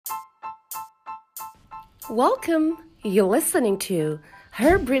Welcome. You're listening to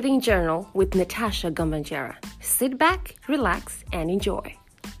Her Breathing Journal with Natasha Gambanjara. Sit back, relax, and enjoy.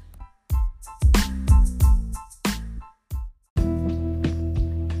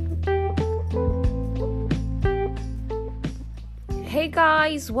 Hey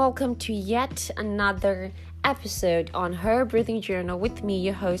guys, welcome to yet another episode on Her Breathing Journal with me,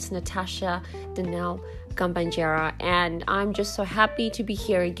 your host Natasha Danelle Gambanjara, and I'm just so happy to be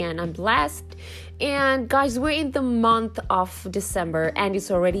here again. I'm blessed. And guys, we're in the month of December and it's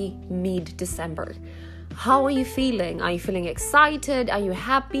already mid-December. How are you feeling? Are you feeling excited? Are you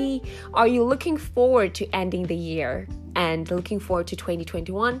happy? Are you looking forward to ending the year and looking forward to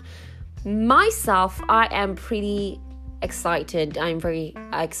 2021? Myself, I am pretty excited. I'm very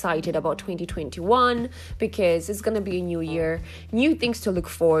excited about 2021 because it's gonna be a new year, new things to look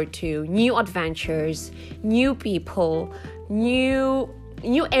forward to, new adventures, new people, new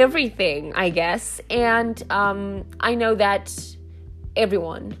everything, I guess. And I know that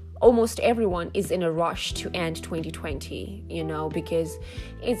almost everyone is in a rush to end 2020, because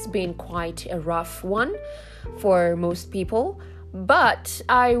it's been quite a rough one for most people. But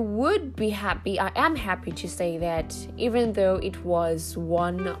I am happy to say that even though it was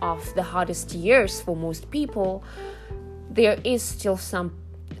one of the hardest years for most people, there is still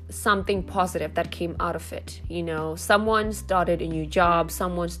something positive that came out of it. Someone started a new job,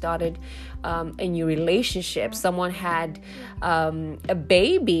 someone started a new relationship, someone had a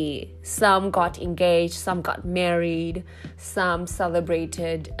baby, some got engaged, some got married, some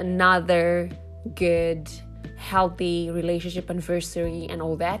celebrated another good healthy relationship anniversary and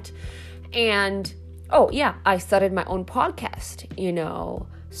all that. And I started my own podcast,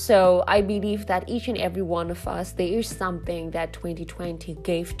 so I believe that each and every one of us, there is something that 2020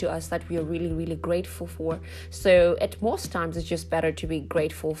 gave to us that we are really, really grateful for. So at most times it's just better to be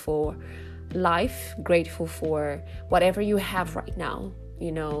grateful for life, grateful for whatever you have right now.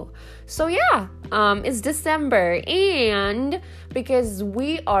 So it's December, and because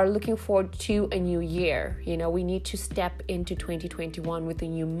we are looking forward to a new year, we need to step into 2021 with a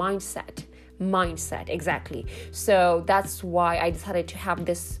new mindset, exactly. So that's why I decided to have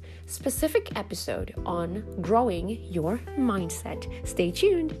this specific episode on growing your mindset. Stay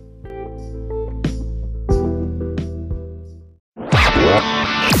tuned.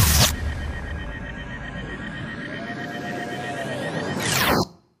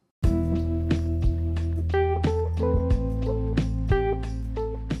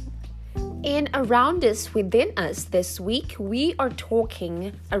 And around us, within us this week, we are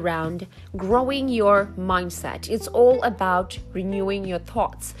talking around growing your mindset. It's all about renewing your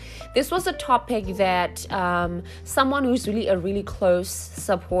thoughts. This was a topic that someone who's really a really close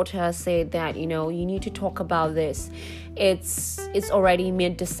supporter said that, you need to talk about this. It's already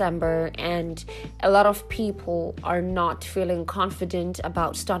mid-December and a lot of people are not feeling confident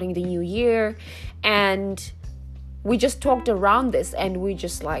about starting the new year, and we just talked around this and we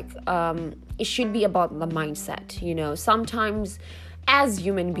just it should be about the mindset. Sometimes as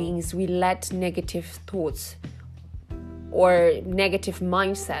human beings, we let negative thoughts or negative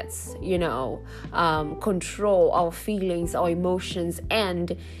mindsets, control our feelings, our emotions,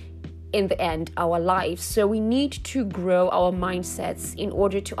 and in the end, our lives. So we need to grow our mindsets in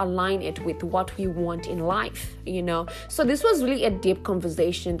order to align it with what we want in life, So this was really a deep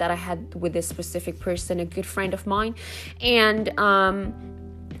conversation that I had with this specific person, a good friend of mine. And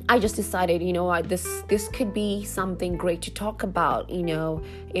I just decided, this could be something great to talk about,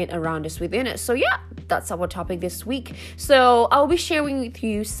 around us, within us. So that's our topic this week. So I'll be sharing with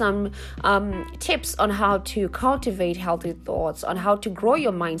you some tips on how to cultivate healthy thoughts, on how to grow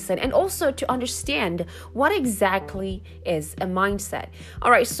your mindset, and also to understand what exactly is a mindset.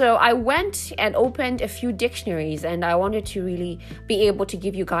 All right, so I went and opened a few dictionaries, and I wanted to really be able to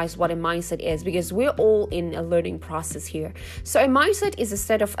give you guys what a mindset is, because we're all in a learning process here. So a mindset is a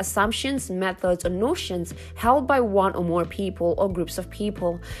set of assumptions, methods, or notions held by one or more people or groups of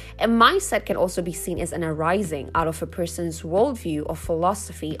people. A mindset can also be seen as an arising out of a person's worldview or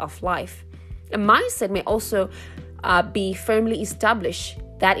philosophy of life. A mindset may also be firmly established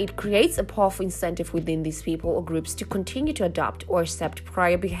that it creates a powerful incentive within these people or groups to continue to adopt or accept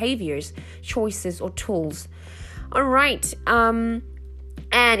prior behaviors, choices, or tools. All right.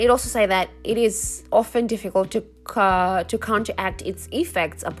 And it also says that it is often difficult to counteract its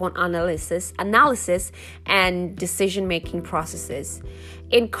effects upon analysis and decision-making processes.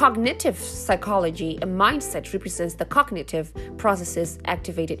 In cognitive psychology, a mindset represents the cognitive processes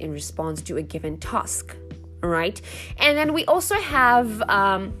activated in response to a given task. All right. And then we also have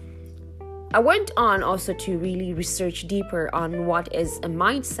I went on also to really research deeper on what is a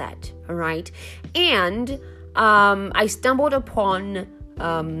mindset, all right? And I stumbled upon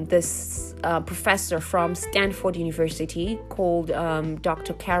this professor from Stanford University called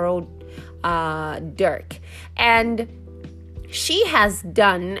Dr. Carol Dweck. And she has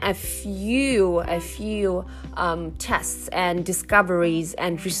done a few tests and discoveries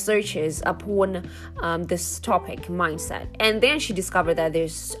and researches upon this topic, mindset. And then she discovered that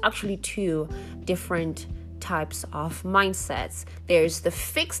there's actually two different types of mindsets. There's the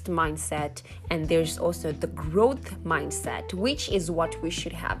fixed mindset and there's also the growth mindset, which is what we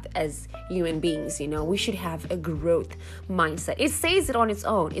should have as human beings. We should have a growth mindset. It says it on its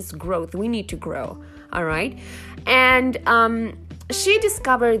own. It's growth. We need to grow. All right. And she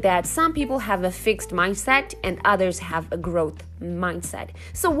discovered that some people have a fixed mindset and others have a growth mindset.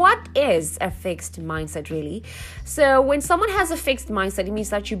 So what is a fixed mindset really? So when someone has a fixed mindset, it means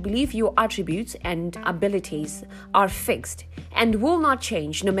that you believe your attributes and abilities are fixed and will not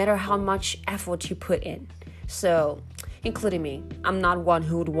change no matter how much effort you put in. So including me, I'm not one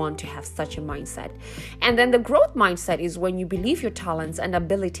who would want to have such a mindset. And then the growth mindset is when you believe your talents and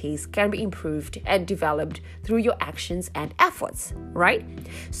abilities can be improved and developed through your actions and efforts, right?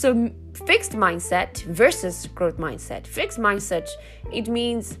 So fixed mindset versus growth mindset. Fixed mindset, it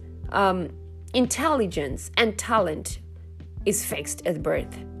means intelligence and talent is fixed at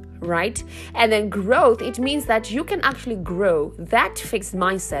birth, right? And then growth, it means that you can actually grow that fixed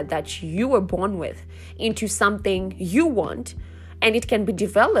mindset that you were born with into something you want, and it can be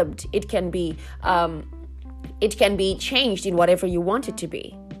developed. It can be changed in whatever you want it to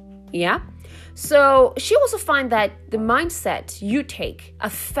be. Yeah. So she also finds that the mindset you take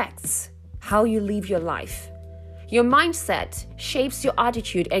affects how you live your life. Your mindset shapes your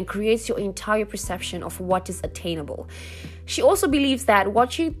attitude and creates your entire perception of what is attainable. She also believes that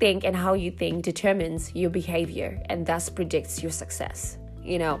what you think and how you think determines your behavior and thus predicts your success.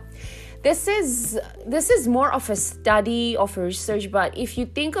 This is more of a study, of a research, but if you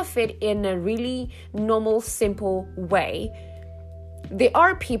think of it in a really normal, simple way, there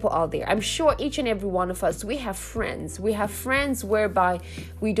are people out there. I'm sure each and every one of us, we have friends. We have friends whereby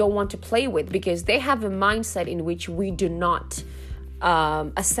we don't want to play with because they have a mindset in which we do not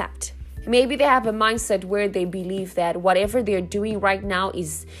accept. Maybe they have a mindset where they believe that whatever they're doing right now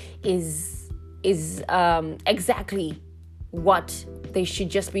is exactly what they should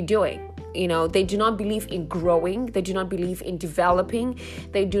just be doing. They do not believe in growing. They do not believe in developing.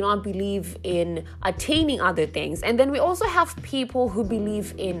 They do not believe in attaining other things. And then we also have people who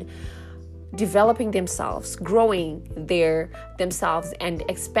believe in developing themselves, growing themselves and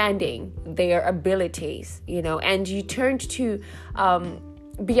expanding their abilities, and you turn to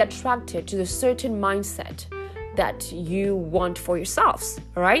be attracted to the certain mindset that you want for yourselves,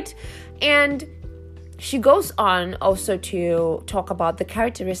 right? And she goes on also to talk about the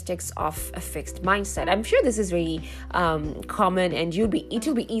characteristics of a fixed mindset. I'm sure this is really common, and it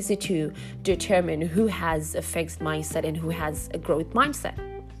will be easy to determine who has a fixed mindset and who has a growth mindset.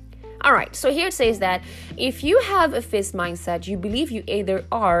 All right, so here it says that if you have a fixed mindset, you believe you either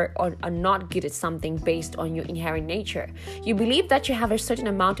are or are not good at something based on your inherent nature. You believe that you have a certain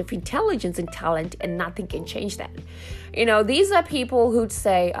amount of intelligence and talent and nothing can change that. These are people who'd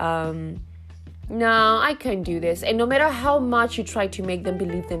say, no, I can't do this. And no matter how much you try to make them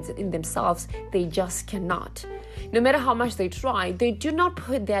believe in themselves, they just cannot. No matter how much they try, they do not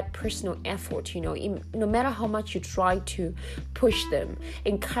put that personal effort, no matter how much you try to push them,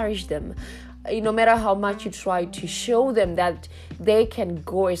 encourage them, no matter how much you try to show them that they can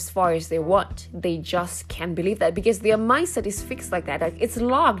go as far as they want, they just can't believe that because their mindset is fixed like that. Like it's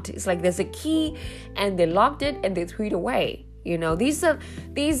locked. It's like there's a key and they locked it and they threw it away. These are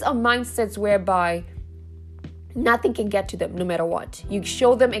mindsets whereby nothing can get to them no matter what. You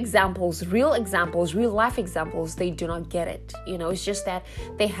show them real life examples, they do not get it. It's just that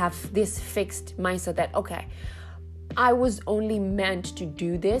they have this fixed mindset that, okay, I was only meant to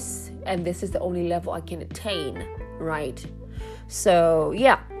do this and this is the only level I can attain, right? So,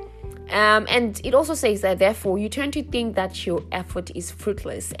 yeah. And it also says that therefore you turn to think that your effort is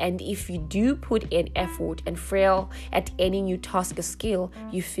fruitless, and if you do put in effort and fail at any new task or skill,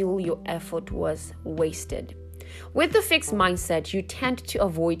 you feel your effort was wasted. With the fixed mindset, you tend to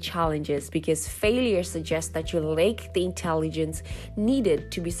avoid challenges because failure suggests that you lack the intelligence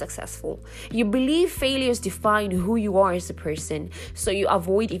needed to be successful. You believe failures define who you are as a person, so you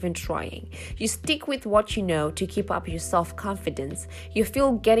avoid even trying. You stick with what you know to keep up your self-confidence. You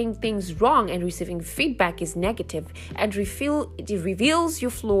feel getting things wrong and receiving feedback is negative, and it reveals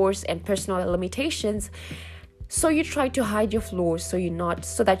your flaws and personal limitations. So you try to hide your flaws so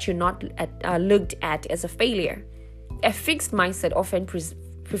that you're not looked at as a failure. A fixed mindset often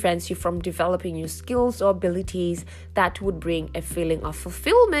prevents you from developing new skills or abilities that would bring a feeling of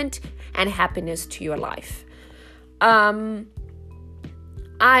fulfillment and happiness to your life. I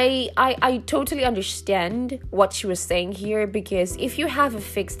totally understand what she was saying here, because if you have a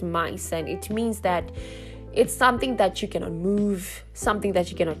fixed mindset, it means that it's something that you cannot move, something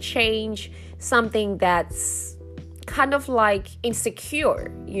that you cannot change, something that's kind of like insecure,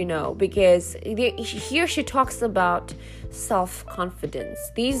 because here she talks about self-confidence.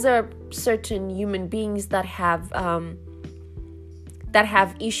 These are certain human beings that have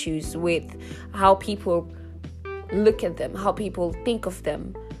issues with how people look at them, how people think of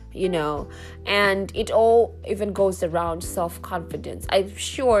them, and it all even goes around self-confidence. I'm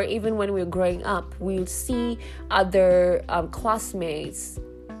sure even when we're growing up, we'll see other classmates.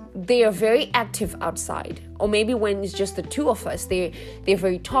 They are very active outside, or maybe when it's just the two of us, they're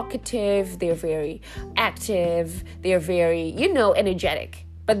very talkative, they're very active, they're very energetic.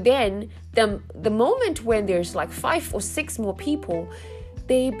 But then the moment when there's like 5 or 6 more people,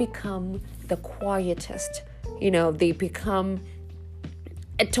 they become the quietest. They become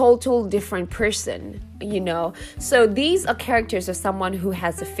a total different person, So these are characters of someone who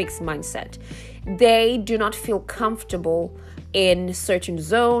has a fixed mindset. They do not feel comfortable in certain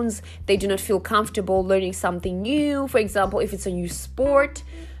zones. They do not feel comfortable learning something new. For example, if it's a new sport,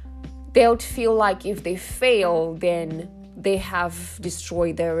 they'll feel like if they fail, then they have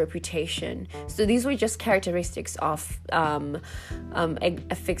destroyed their reputation. So these were just characteristics of a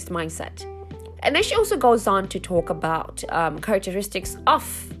fixed mindset. And then she also goes on to talk about characteristics of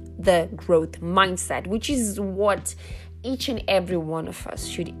the growth mindset, which is what each and every one of us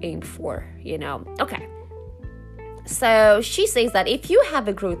should aim for, Okay. So she says that if you have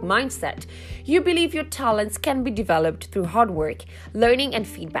a growth mindset, you believe your talents can be developed through hard work, learning, and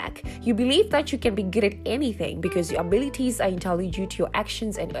feedback. You believe that you can be good at anything because your abilities are entirely due to your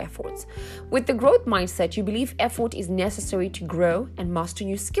actions and efforts. With the growth mindset, you believe effort is necessary to grow and master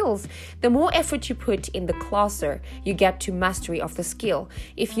new skills. The more effort you put in, the closer you get to mastery of the skill.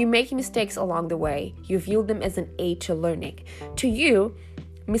 If you make mistakes along the way, you view them as an aid to learning. To you,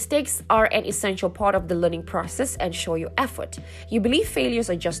 mistakes are an essential part of the learning process and show your effort. You believe failures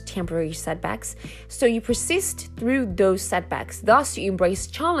are just temporary setbacks, so you persist through those setbacks. Thus, you embrace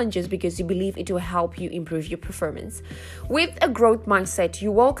challenges because you believe it will help you improve your performance. With a growth mindset,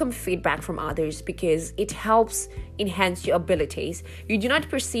 you welcome feedback from others because it helps enhance your abilities. You do not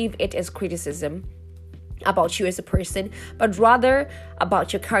perceive it as criticism about you as a person, but rather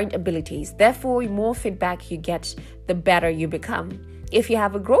about your current abilities. Therefore, the more feedback you get, the better you become. If you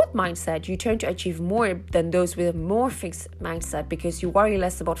have a growth mindset, you tend to achieve more than those with a more fixed mindset because you worry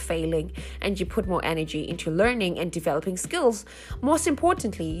less about failing and you put more energy into learning and developing skills. Most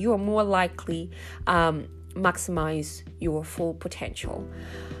importantly, you are more likely maximize your full potential.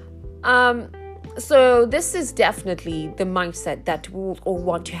 So this is definitely the mindset that we'll all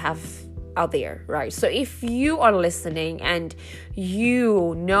want to have out there, right? So if you are listening and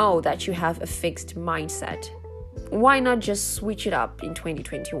you know that you have a fixed mindset, why not just switch it up in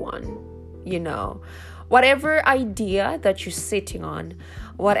 2021? Whatever idea that you're sitting on,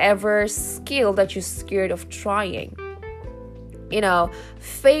 whatever skill that you're scared of trying,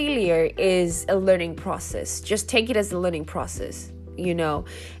 failure is a learning process. Just take it as a learning process.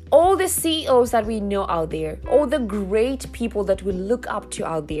 All the CEOs that we know out there, all the great people that we look up to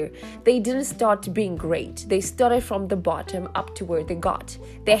out there, they didn't start being great. They started from the bottom up to where they got.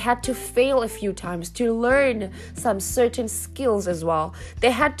 They had to fail a few times to learn some certain skills as well.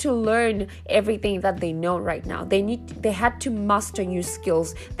 They had to learn everything that they know right now. They had to master new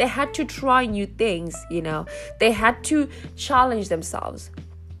skills. They had to try new things, They had to challenge themselves.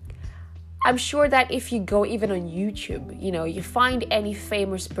 I'm sure that if you go even on YouTube, you find any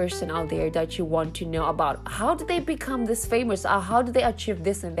famous person out there that you want to know about, how did they become this famous, or how did they achieve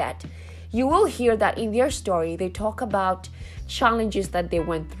this and that? You will hear that in their story, they talk about challenges that they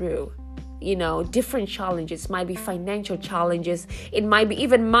went through. Different challenges. It might be financial challenges. It might be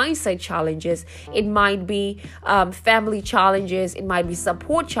even mindset challenges. It might be family challenges. It might be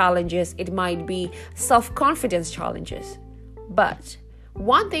support challenges. It might be self-confidence challenges. But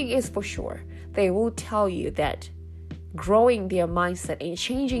one thing is for sure, they will tell you that growing their mindset and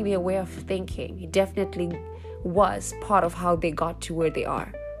changing their way of thinking definitely was part of how they got to where they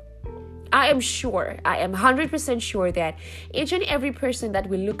are. I am 100% sure that each and every person that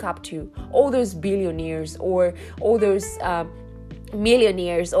we look up to, all those billionaires or all those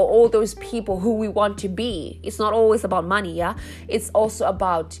millionaires or all those people who we want to be, it's not always about money, yeah? It's also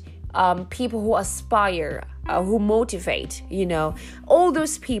about people who aspire who motivate, all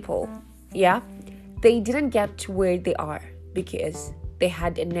those people, they didn't get to where they are because they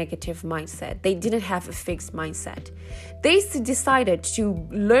had a negative mindset. They didn't have a fixed mindset. They decided to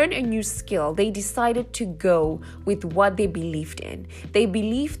learn a new skill. They decided to go with what they believed in. They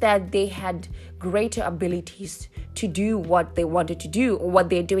believed that they had greater abilities to do what they wanted to do or what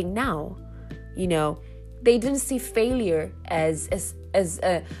they're doing now. They didn't see failure as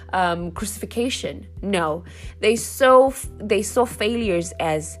a crucifixion. No, they saw failures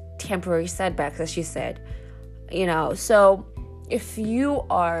as temporary setbacks, as she said. So if you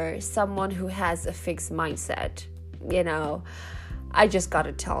are someone who has a fixed mindset, I just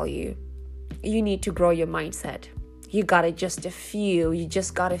gotta tell you, you need to grow your mindset. You got just a few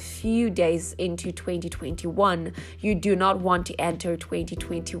days into 2021. You do not want to enter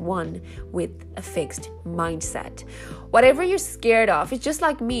 2021 with a fixed mindset. Whatever you're scared of, it's just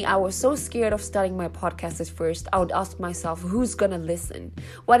like me. I was so scared of starting my podcast at first. I would ask myself, who's gonna listen?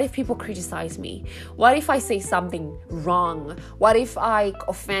 What if people criticize me? What if I say something wrong? What if I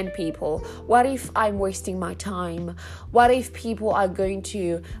offend people? What if I'm wasting my time? What if people are going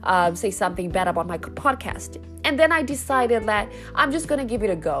to say something bad about my podcast? And then I decided that I'm just going to give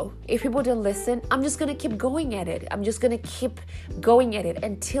it a go. If people don't listen, I'm just going to keep going at it. I'm just going to keep going at it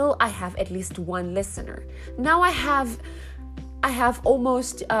until I have at least one listener. Now I have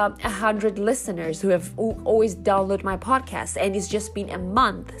almost 100 listeners who have always downloaded my podcast, and it's just been a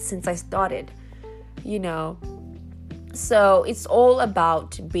month since I started, So it's all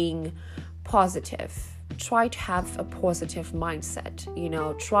about being positive. Try to have a positive mindset,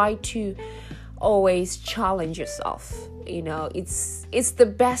 try to always challenge yourself. It's the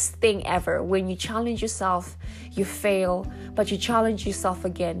best thing ever. When you challenge yourself, you fail, but you challenge yourself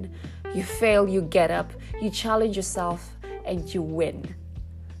again. You fail, you get up, you challenge yourself, and you win.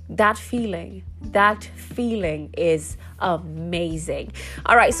 That feeling is amazing.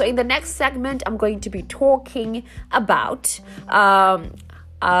 All right, so in the next segment, I'm going to be talking about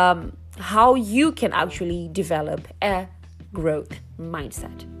how you can actually develop a growth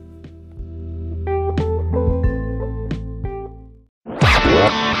mindset.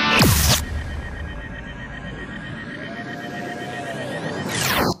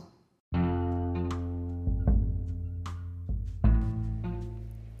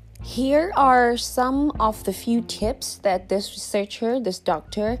 Here are some of the few tips that this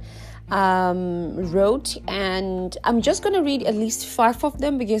doctor wrote, and I'm just going to read at least 5 of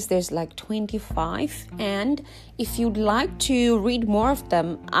them because there's like 25, and if you'd like to read more of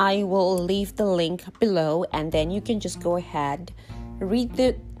them, I will leave the link below, and then you can just go ahead, read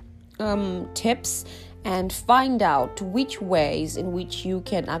the tips and find out which ways in which you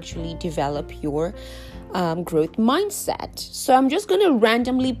can actually develop your growth mindset. So I'm just going to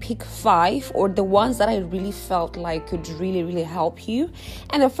randomly pick 5, or the ones that I really felt like could really, really help you.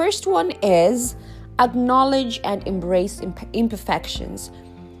 And the first one is acknowledge and embrace imperfections.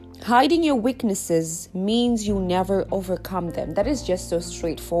 Hiding your weaknesses means you'll never overcome them. That is just so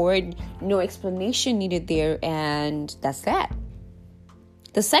straightforward. No explanation needed there, and that's that.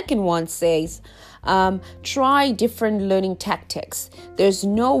 The second one says, try different learning tactics. There's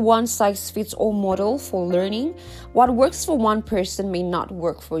no one-size-fits-all model for learning. What works for one person may not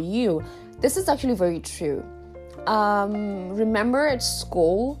work for you. This is actually very true. Remember at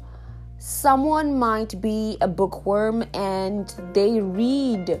school, someone might be a bookworm and they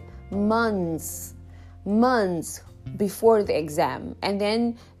read months before the exam. And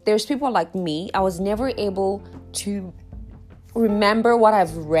then there's people like me. I was never able to remember what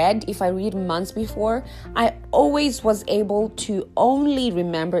I've read if I read months before. I always was able to only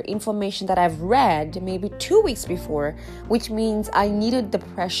remember information that I've read maybe 2 weeks before, which means I needed the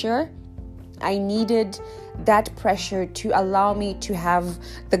pressure. I needed that pressure to allow me to have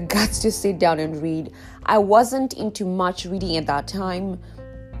the guts to sit down and read. I wasn't into much reading at that time.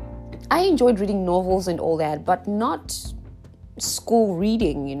 I enjoyed reading novels and all that, but not school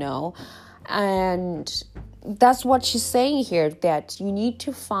reading, and that's what she's saying here, that you need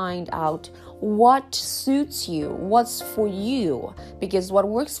to find out what suits you, what's for you, because what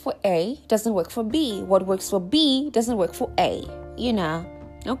works for A doesn't work for B. What works for B doesn't work for A,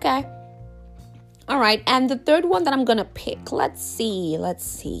 Okay. All right. And the third one that I'm going to pick, let's see.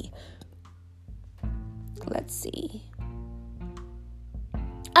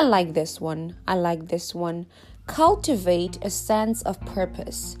 I like this one. Cultivate a sense of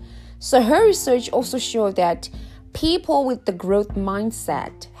purpose. So her research also showed that people with the growth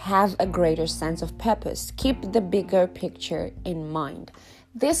mindset have a greater sense of purpose. Keep the bigger picture in mind.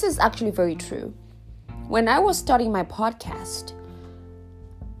 This is actually very true. When I was starting my podcast,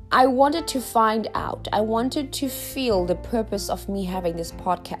 I wanted to find out. I wanted to feel the purpose of me having this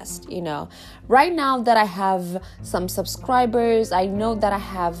podcast, Right now that I have some subscribers, I know that I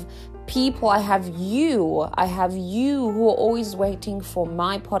have people, I have you who are always waiting for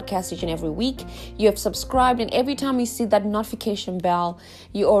my podcast each and every week. You have subscribed, and every time you see that notification bell,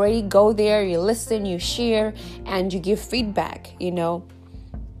 you already go there, you listen, you share, and you give feedback,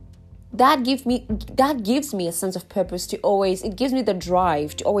 That gives me a sense of purpose it gives me the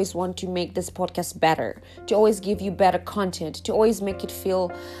drive to always want to make this podcast better, to always give you better content, to always make it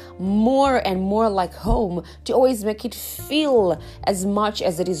feel more and more like home, to always make it feel as much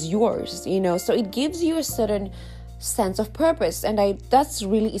as it is yours, So it gives you a certain sense of purpose, and that's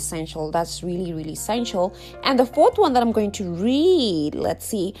really essential. That's really, really essential. And the fourth one that I'm going to read, let's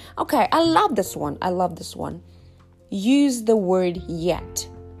see. Okay, I love this one. Use the word yet.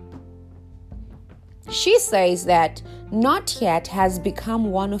 She says that "not yet" has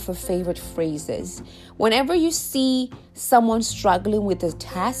become one of her favorite phrases. Whenever you see someone struggling with a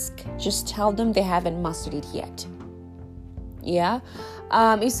task, just tell them they haven't mastered it yet. Yeah?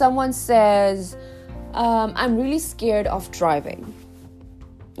 If someone says, I'm really scared of driving.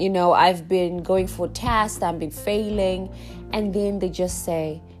 I've been going for tests, I've been failing. And then they just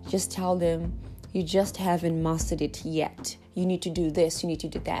tell them, you just haven't mastered it yet. You need to do this, you need to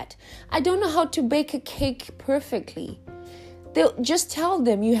do that. I don't know how to bake a cake perfectly. They'll just tell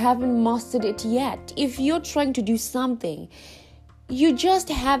them you haven't mastered it yet. If you're trying to do something, you just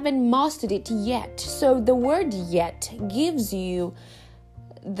haven't mastered it yet. So the word yet gives you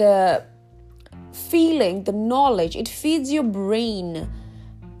the feeling, the knowledge. It feeds your brain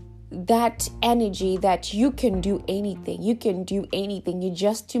that energy that you can do anything. You can do anything. You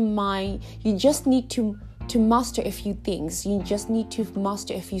just need to master a few things. You just need to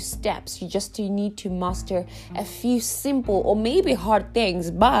master a few steps. You need to master a few simple or maybe hard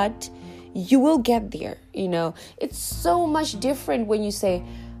things, but you will get there. It's so much different when you say,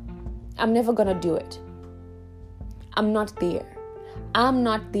 I'm never gonna do it. I'm not there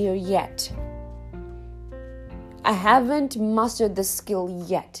yet. I haven't mastered the skill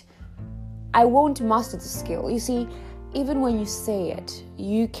yet. I won't master the skill. You see, even when you say it,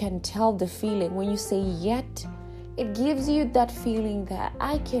 you can tell the feeling. When you say yet, it gives you that feeling that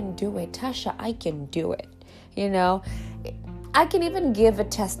I can do it. Tasha, I can do it. I can even give a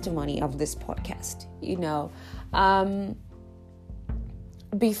testimony of this podcast.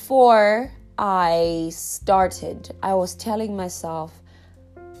 Before I started, I was telling myself,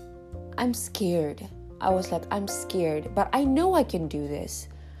 I'm scared. I was like, I'm scared, but I know I can do this.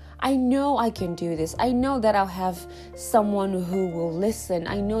 I know I can do this. I know that I'll have someone who will listen.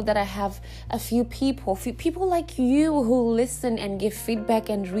 I know that I have a few people like you who listen and give feedback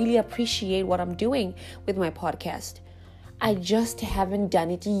and really appreciate what I'm doing with my podcast. I just haven't done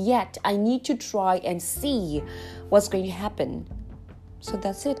it yet. I need to try and see what's going to happen. So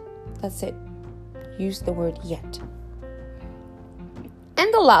that's it. Use the word yet.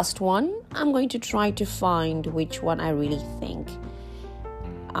 And the last one, I'm going to try to find which one I really think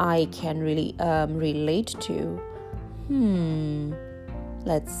I can really relate to.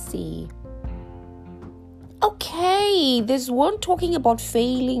 Let's see. Okay, there's one talking about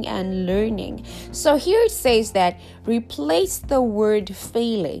failing and learning. So here it says that replace the word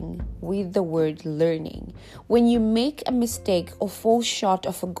failing with the word learning. When you make a mistake or fall short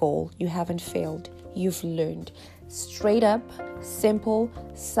of a goal, you haven't failed, you've learned. Straight up, simple,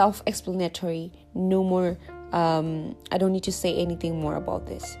 self-explanatory, no more I don't need to say anything more about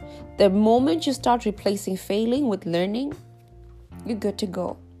this. The moment you start replacing failing with learning, you're good to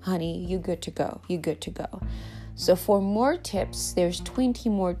go, honey. You're good to go. So for more tips, there's 20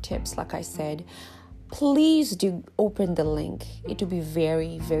 more tips, like I said. Please do open the link. It will be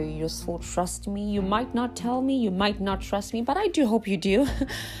very, very useful. Trust me. You might not tell me, you might not trust me, but I do hope you do.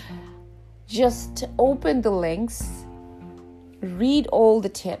 Just open the links. Read all the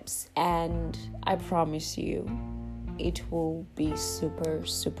tips, and I promise you it will be super,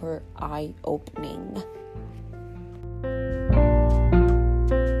 super eye-opening.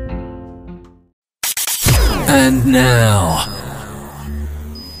 And now,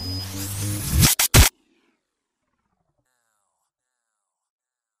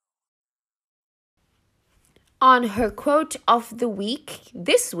 on her quote of the week,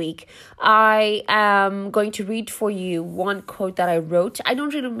 this week, I am going to read for you one quote that I wrote. I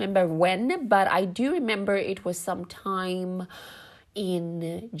don't really remember when, but I do remember it was sometime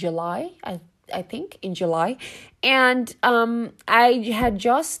in July, I think in July. And I had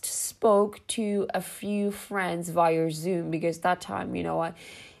just spoke to a few friends via Zoom, because that time,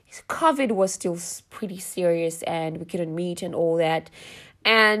 COVID was still pretty serious and we couldn't meet and all that.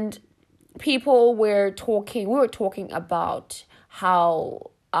 And we were talking about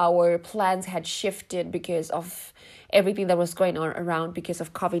how our plans had shifted because of everything that was going on around because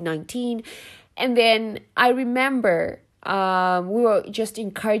of COVID-19. And then I remember we were just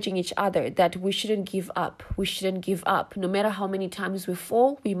encouraging each other that we shouldn't give up. We shouldn't give up. No matter how many times we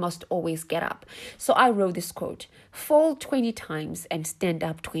fall, we must always get up. So I wrote this quote: fall 20 times and stand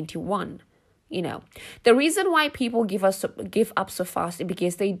up 21. The reason why people give up so fast is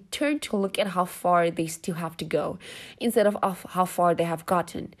because they turn to look at how far they still have to go instead of how far they have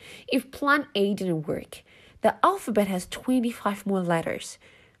gotten. If plan A didn't work, the alphabet has 25 more letters.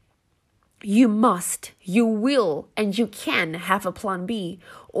 You must, you will, and you can have a plan B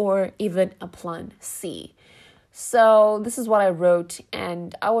or even a plan C. So this is what I wrote,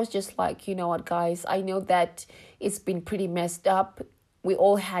 and I was just like, you know what, guys, I know that it's been pretty messed up. We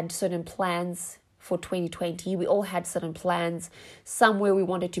all had certain plans for 2020. We all had certain plans somewhere we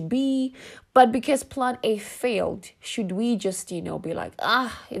wanted to be. But because plan A failed, should we just, be like,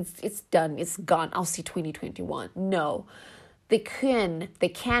 it's done, it's gone, I'll see 2021? No, there can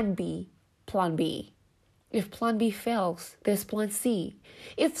be plan B. If plan B fails, there's plan C.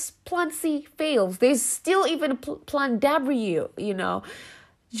 If plan C fails, there's still even plan W,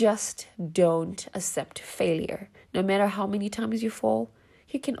 Just don't accept failure. No matter how many times you fall,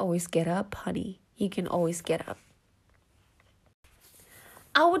 you can always get up, honey. You can always get up.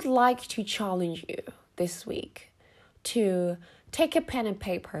 I would like to challenge you this week to take a pen and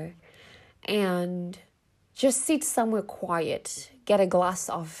paper and just sit somewhere quiet. Get a glass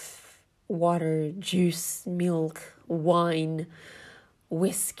of water, juice, milk, wine,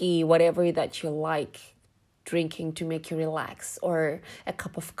 whiskey, whatever that you like drinking to make you relax, or a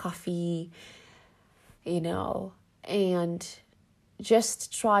cup of coffee, and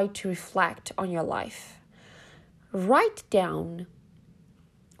just try to reflect on your life. Write down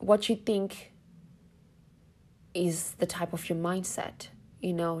what you think is the type of your mindset.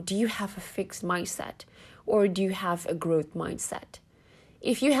 Do you have a fixed mindset or do you have a growth mindset?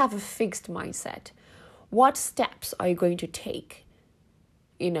 If you have a fixed mindset, what steps are you going to take,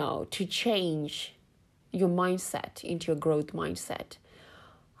 to change your mindset into your growth mindset?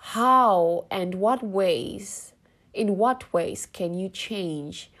 How and in what ways can you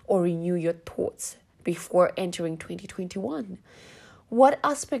change or renew your thoughts before entering 2021? What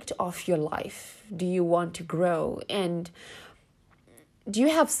aspect of your life do you want to grow? And do you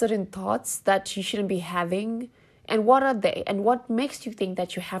have certain thoughts that you shouldn't be having? And what are they? And what makes you think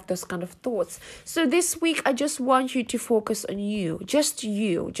that you have those kind of thoughts? So this week, I just want you to focus on you. Just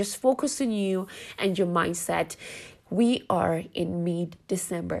focus on you and your mindset. We are in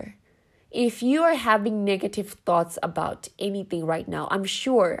mid-December. If you are having negative thoughts about anything right now, I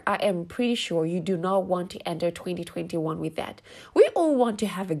am pretty sure you do not want to enter 2021 with that. We all want to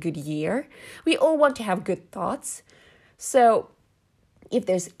have a good year. We all want to have good thoughts. So if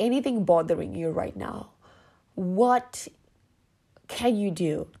there's anything bothering you right now, what can you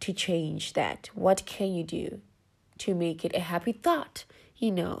do to change that? What can you do to make it a happy thought?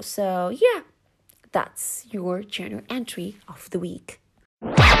 So yeah, that's your journal entry of the week.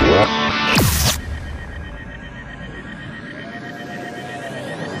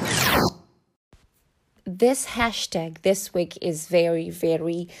 This hashtag this week is very,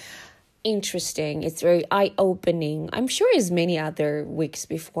 very interesting. It's very eye-opening. I'm sure as many other weeks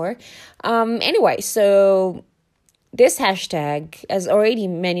before. Anyway, so this hashtag, as already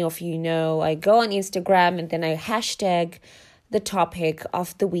many of you know, I go on Instagram and then I hashtag the topic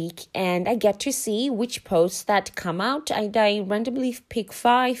of the week, and I get to see which posts that come out. I randomly pick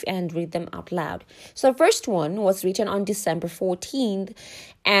 5 and read them out loud. So the first one was written on December 14th,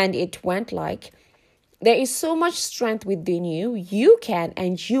 and it went like, there is so much strength within you. You can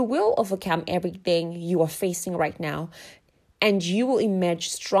and you will overcome everything you are facing right now, and you will emerge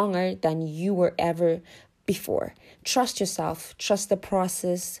stronger than you were ever before. Trust yourself. Trust the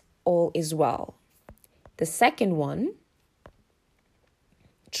process. All is well. The second one,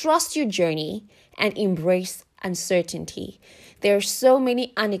 trust your journey and embrace uncertainty. There are so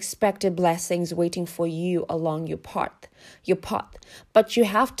many unexpected blessings waiting for you along your path, but you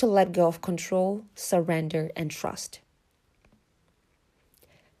have to let go of control, surrender, and trust.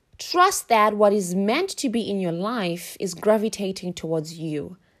 Trust that what is meant to be in your life is gravitating towards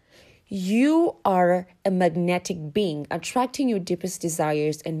you. You are a magnetic being, attracting your deepest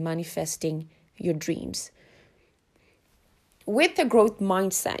desires and manifesting your dreams. With a growth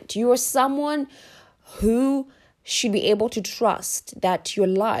mindset, you are someone who should be able to trust that your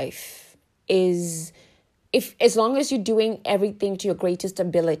life is, as long as you're doing everything to your greatest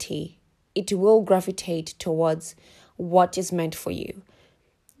ability, it will gravitate towards what is meant for you.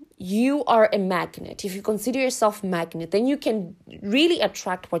 you are a magnet, if you consider yourself a magnet, then you can really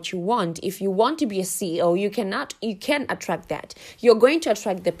attract what you want. If you want to be a CEO, you can attract that. You're going to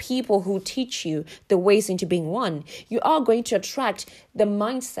attract the people who teach you the ways into being one. You are going to attract the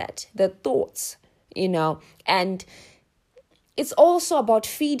mindset, the thoughts, and it's also about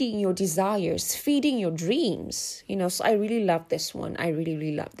feeding your desires, feeding your dreams, so I really love this one. I really,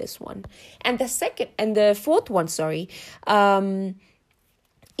 really love this one. And the fourth one,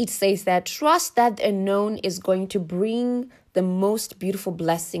 it says that trust that the unknown is going to bring the most beautiful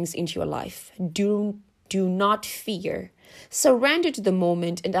blessings into your life. Do not fear. Surrender to the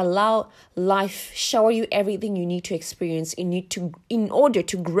moment and allow life shower you everything you need to experience in order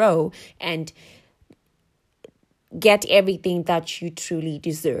to grow and get everything that you truly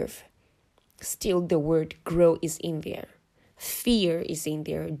deserve. Still, the word grow is in there. Fear is in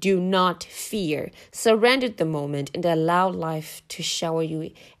there. Do not fear. Surrender the moment and allow life to shower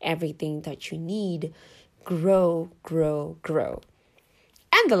you everything that you need. Grow, grow, grow.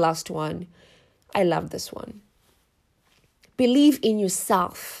 And the last one, I love this one. Believe in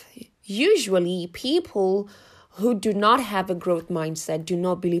yourself. Usually, people who do not have a growth mindset do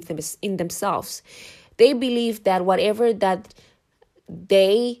not believe in themselves. They believe that whatever that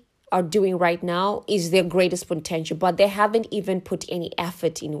they are doing right now is their greatest potential, but they haven't even put any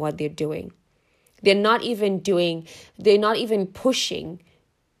effort in what they're doing. They're not even pushing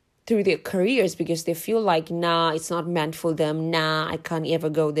through their careers because they feel like, nah, it's not meant for them. Nah, I can't ever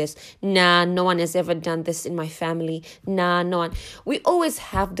go this. Nah, no one has ever done this in my family. Nah, no one. We always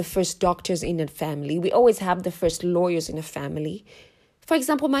have the first doctors in a family. We always have the first lawyers in a family. For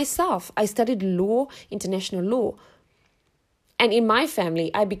example, myself, I studied law, international law. And in my family,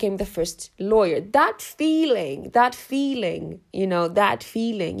 I became the first lawyer. That feeling.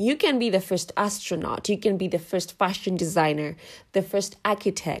 You can be the first astronaut. You can be the first fashion designer, the first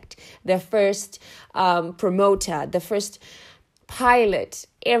architect, the first promoter, the first pilot,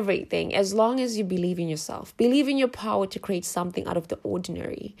 everything. As long as you believe in yourself, believe in your power to create something out of the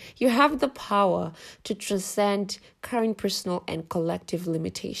ordinary. You have the power to transcend current personal and collective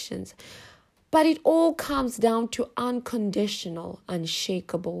limitations. But it all comes down to unconditional,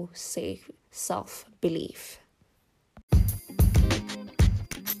 unshakable self-belief.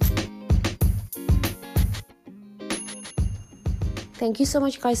 Thank you so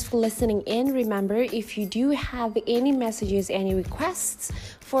much, guys, for listening in. Remember, if you do have any messages, any requests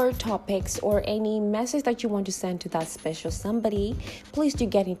for topics, or any message that you want to send to that special somebody, please do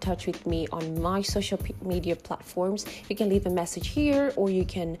get in touch with me on my social media platforms. You can leave a message here, or you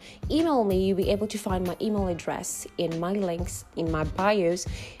can email me. You'll be able to find my email address in my links in my bios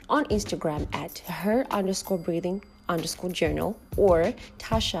on Instagram at her_breathing_journal or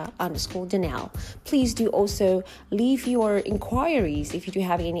Tasha_Danelle. Please do also leave your inquiries if you do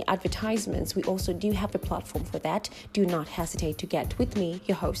have any advertisements. We also do have a platform for that. Do not hesitate to get with me,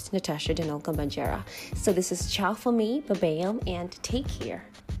 your host, Natasha Danelle Gambanjera. So this is ciao for me, bye-bye, and take care.